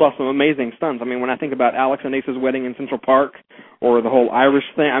yet you pulled off some amazing stunts. I mean, when I think about Alex and Asa's wedding in Central Park or the whole Irish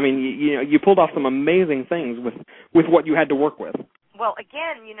thing, I mean, you pulled off some amazing things with what you had to work with. Well,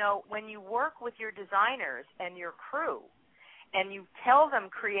 again, when you work with your designers and your crew and you tell them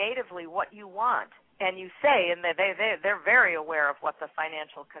creatively what you want, and you say, and they're very aware of what the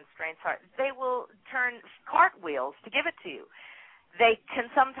financial constraints are, they will turn cartwheels to give it to you. They can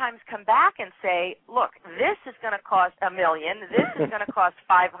sometimes come back and say, look, this is going to cost $1 million, this is going to cost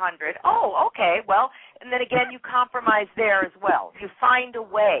 $500. Oh, okay, well, and then again you compromise there as well. You find a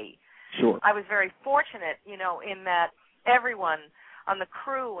way. Sure. I was very fortunate, in that everyone on the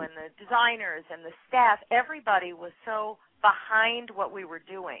crew and the designers and the staff, everybody was so behind what we were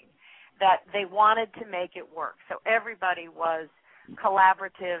doing that they wanted to make it work. So everybody was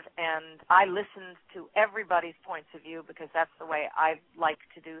collaborative, and I listened to everybody's points of view because that's the way I like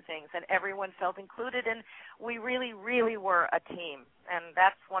to do things, and everyone felt included, and we really, really were a team, and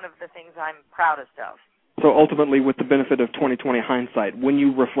that's one of the things I'm proudest of. So ultimately, with the benefit of 20/20 hindsight, when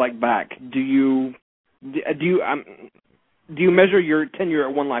you reflect back, do you measure your tenure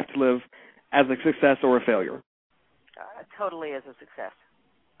at One Life to Live as a success or a failure? Totally as a success.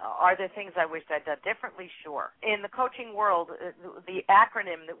 Are there things I wish I'd done differently? Sure. In the coaching world, the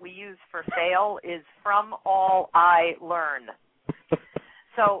acronym that we use for FAIL is From All I Learn.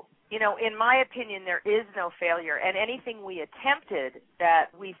 So, in my opinion, there is no failure, and anything we attempted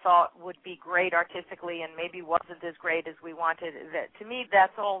that we thought would be great artistically and maybe wasn't as great as we wanted, to me,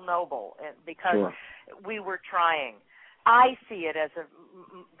 that's all noble because we were trying. I see it as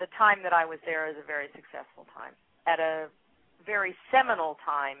the time that I was there as a very successful time, at a very seminal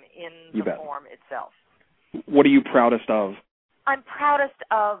time in the form itself. What are you proudest of? I'm proudest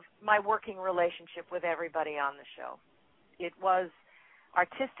of my working relationship with everybody on the show. It was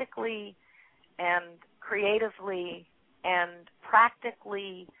artistically and creatively and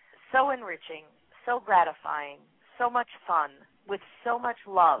practically so enriching, so gratifying, so much fun, with so much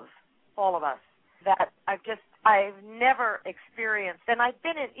love, all of us, that I've never experienced, and I've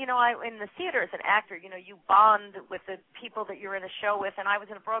been in the theater as an actor, you bond with the people that you're in a show with, and I was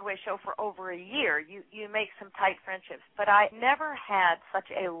in a Broadway show for over a year. You make some tight friendships, but I never had such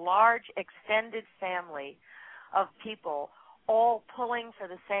a large, extended family of people all pulling for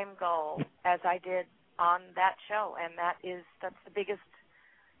the same goal as I did on that show, and that's the biggest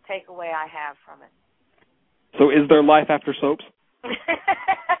takeaway I have from it. So is there life after soaps?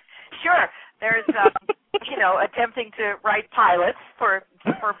 Sure. There's, attempting to write pilots for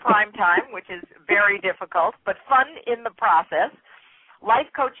prime time, which is very difficult, but fun in the process. Life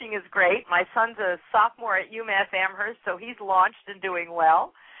coaching is great. My son's a sophomore at UMass Amherst, so he's launched and doing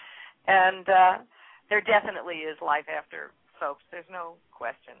well. And there definitely is life after soaps. There's no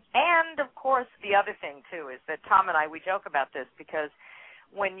question. And, of course, the other thing, too, is that Tom and I, we joke about this because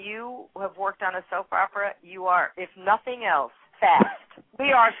when you have worked on a soap opera, you are, if nothing else, fast.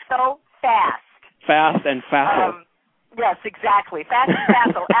 We are so fast. Fast and facile. Yes, exactly. Fast and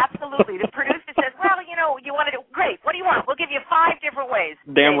facile. Absolutely. The producer says, well, you want to do, great. What do you want? We'll give you 5 different ways.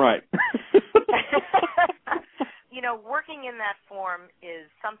 Damn right. Working in that form is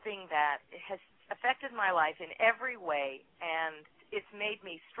something that has affected my life in every way, and it's made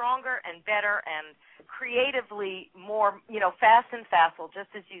me stronger and better and creatively more, fast and facile,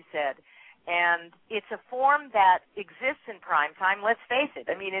 just as you said. And it's a form that exists in prime time, let's face it.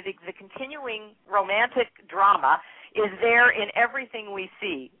 I mean, the continuing romantic drama is there in everything we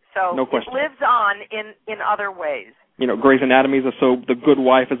see. So no question. It lives on in other ways. Grey's Anatomy is a soap, The Good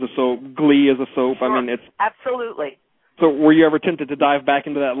Wife is a soap, Glee is a soap. Sure. I mean, it's... Absolutely. So were you ever tempted to dive back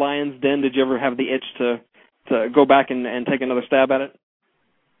into that lion's den? Did you ever have the itch to go back and take another stab at it?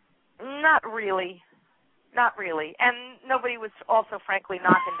 Not really. Not really. And nobody was also, frankly,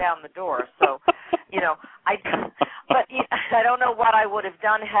 knocking down the door. So, I don't know what I would have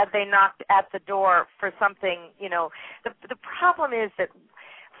done had they knocked at the door for something, The problem is that,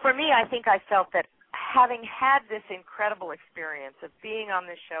 for me, I think I felt that having had this incredible experience of being on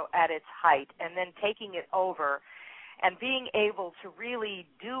this show at its height and then taking it over and being able to really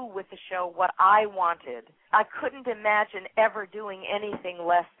do with the show what I wanted, I couldn't imagine ever doing anything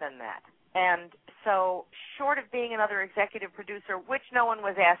less than that. And so short of being another executive producer, which no one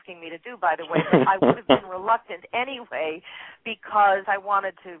was asking me to do, by the way, but I would have been reluctant anyway because I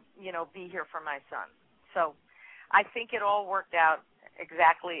wanted to, be here for my son. So I think it all worked out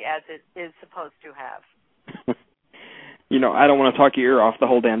exactly as it is supposed to have. I don't want to talk your ear off the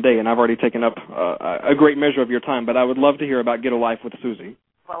whole damn day, and I've already taken up a great measure of your time, but I would love to hear about Get a Life with Susie.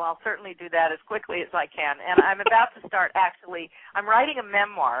 Well, I'll certainly do that as quickly as I can. And I'm about to start, I'm writing a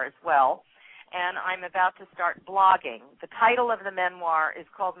memoir as well, and I'm about to start blogging. The title of the memoir is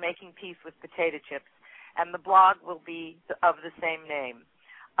called Making Peace with Potato Chips, and the blog will be of the same name.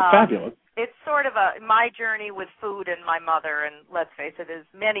 Fabulous. It's sort of my journey with food and my mother, and let's face it, as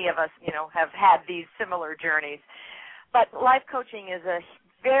many of us, have had these similar journeys. But life coaching is a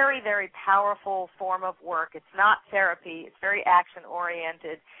very, very powerful form of work. It's not therapy. It's very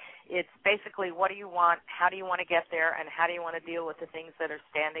action-oriented. It's basically what do you want, how do you want to get there, and how do you want to deal with the things that are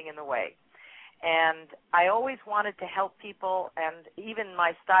standing in the way. And I always wanted to help people, and even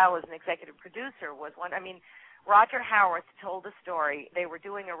my style as an executive producer was one. I mean, Roger Howarth told a story. They were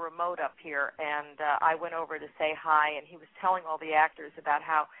doing a remote up here, and I went over to say hi, and he was telling all the actors about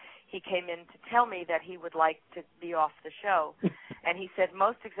how he came in to tell me that he would like to be off the show. And he said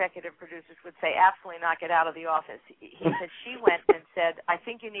most executive producers would say, absolutely not, get out of the office. He said she went and said, I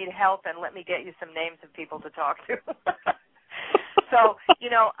think you need help, and let me get you some names of people to talk to. So,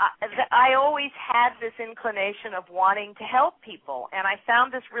 I always had this inclination of wanting to help people, and I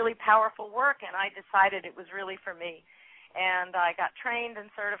found this really powerful work, and I decided it was really for me. And I got trained and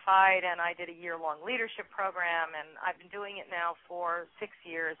certified, and I did a year-long leadership program, and I've been doing it now for 6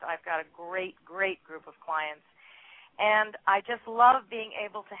 years. I've got a great, great group of clients, and I just love being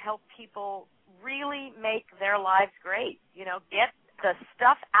able to help people really make their lives great, get the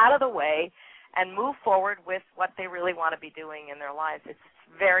stuff out of the way and move forward with what they really want to be doing in their lives. It's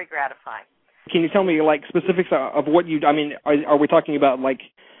very gratifying. Can you tell me, specifics of what are we talking about,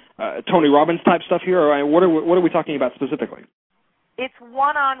 Tony Robbins type stuff here, or what are we talking about specifically? It's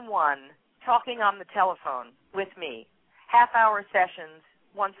one-on-one, talking on the telephone with me, half-hour sessions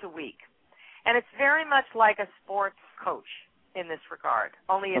once a week. And it's very much like a sports coach in this regard,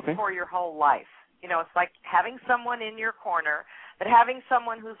 only it's for your whole life. It's like having someone in your corner, but having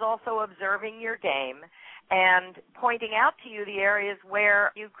someone who's also observing your game and pointing out to you the areas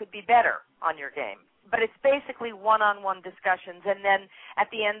where you could be better on your game. But it's basically one-on-one discussions, and then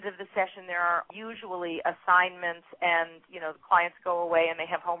at the end of the session there are usually assignments, and, the clients go away and they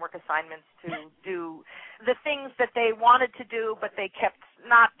have homework assignments to do the things that they wanted to do, but they kept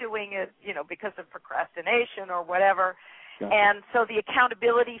not doing it, because of procrastination or whatever. Gotcha. And so the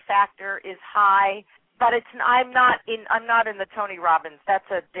accountability factor is high, but I'm not in the Tony Robbins. That's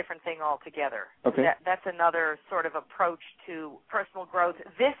a different thing altogether. Okay. That's another sort of approach to personal growth.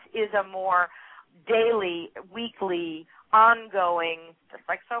 This is a more daily, weekly, ongoing, just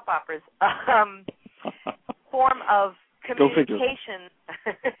like soap operas, form of communication.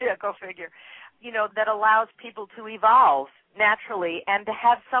 Go figure. That allows people to evolve naturally and to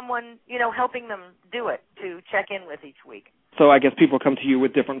have someone, helping them do it, to check in with each week. So I guess people come to you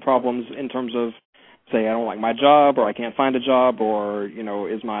with different problems in terms of, say, I don't like my job, or I can't find a job, or,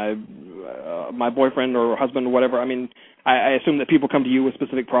 is my boyfriend or husband or whatever. I mean, I assume that people come to you with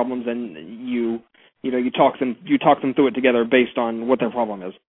specific problems, and you you talk them through it together based on what their problem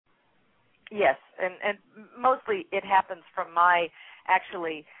is. Yes, and mostly it happens from my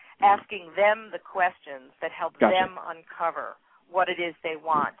actually asking them the questions that help them uncover what it is they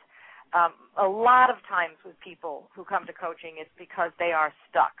want. A lot of times with people who come to coaching, it's because they are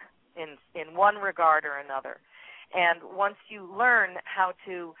stuck in one regard or another. And once you learn how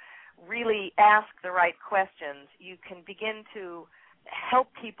to really ask the right questions, you can begin to help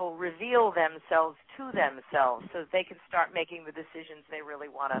people reveal themselves to themselves so that they can start making the decisions they really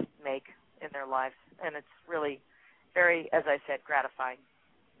want to make in their lives. And it's really very, as I said, gratifying.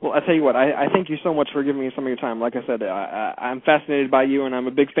 Well, I tell you what, I thank you so much for giving me some of your time. Like I said, I'm fascinated by you, and I'm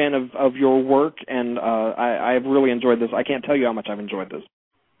a big fan of your work, and I've really enjoyed this. I can't tell you how much I've enjoyed this.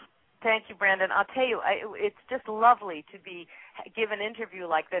 Thank you, Brandon. I'll tell you, it's just lovely to give an interview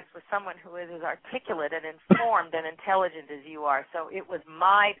like this with someone who is as articulate and informed and intelligent as you are. So it was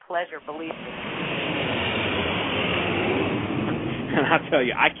my pleasure, believe me. And I'll tell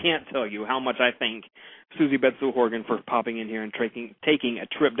you, I can't tell you how much I thank Susie Bedsow Horgan for popping in here and taking a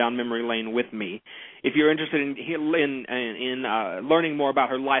trip down memory lane with me. If you're interested in learning more about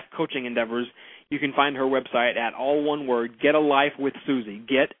her life coaching endeavors, you can find her website at all one word, Get a Life with Susie.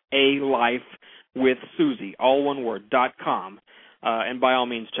 Get a Life with Susie, all one word, .com. And by all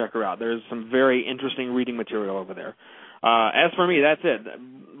means, check her out. There's some very interesting reading material over there. As for me, that's it.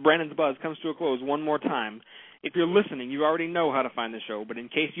 Brandon's Buzz comes to a close one more time. If you're listening, you already know how to find the show, but in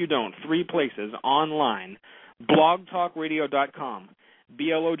case you don't, 3 places online: blogtalkradio.com,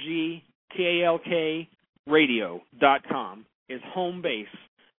 BLOGTALK radio.com is home base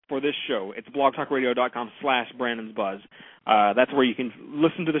for this show. It's blogtalkradio.com/Brandon's Buzz. That's where you can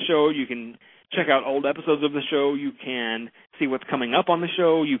listen to the show. You can check out old episodes of the show. You can see what's coming up on the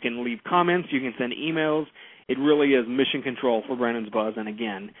show. You can leave comments. You can send emails. It really is mission control for Brandon's Buzz. And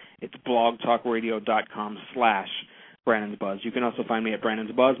again, it's blogtalkradio.com/Brandon's Buzz. You can also find me at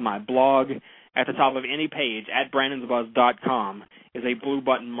Brandon's Buzz. My blog at the top of any page at brandonsbuzz.com is a blue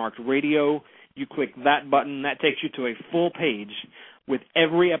button marked radio. You click that button. That takes you to a full page with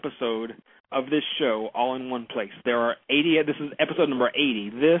every episode of this show all in one place. There are 80. This is episode number 80.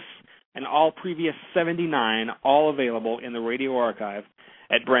 This and all previous 79 all available in the radio archive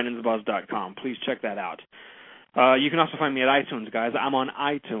at brandonsbuzz.com. Please check that out. You can also find me at iTunes, guys. I'm on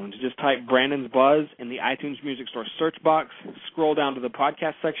iTunes. Just type Brandon's Buzz in the iTunes Music Store search box. Scroll down to the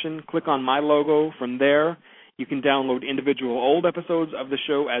podcast section. Click on my logo. From there, you can download individual old episodes of the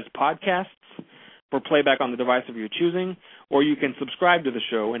show as podcasts for playback on the device of your choosing, or you can subscribe to the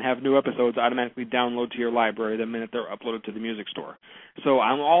show and have new episodes automatically download to your library the minute they're uploaded to the music store. So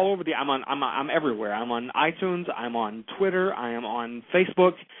I'm all over I'm everywhere. I'm on iTunes, I'm on Twitter, I am on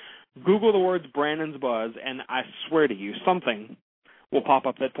Facebook. Google the words Brandon's Buzz, and I swear to you, something will pop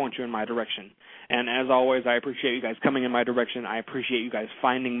up that points you in my direction. And as always, I appreciate you guys coming in my direction. I appreciate you guys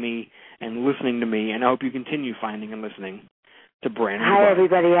finding me and listening to me, and I hope you continue finding and listening to Brandon's Buzz. Hi,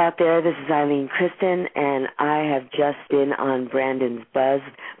 everybody out there. This is Eileen Kristen, and I have just been on Brandon's Buzz.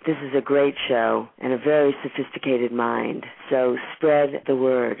 This is a great show and a very sophisticated mind. So spread the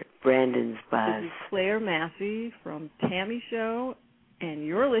word, Brandon's Buzz. This is Claire Massey from Tammy Show, and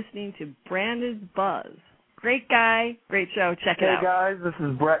you're listening to Brandon's Buzz. Great guy, great show. Check it out. Hey, guys, this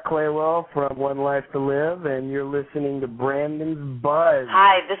is Brett Claywell from One Life to Live, and you're listening to Brandon's Buzz.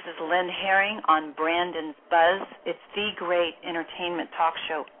 Hi, this is Lynn Herring on Brandon's Buzz. It's the great entertainment talk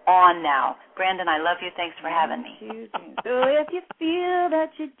show on now. Brandon, I love you. Thanks for having me. So if you feel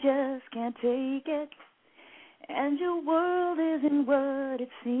that you just can't take it, and your world isn't what it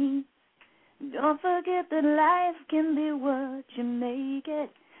seems, don't forget that life can be what you make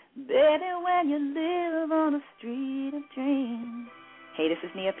it. Better when you live on a street of dreams. Hey, this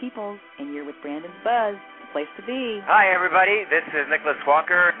is Nia Peoples, and you're with Brandon's Buzz, the place to be. Hi, everybody. This is Nicholas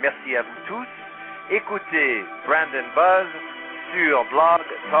Walker. Merci à vous tous. Écoutez Brandon Buzz sur Blog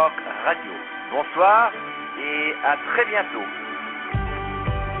Talk Radio. Bonsoir et à très bientôt.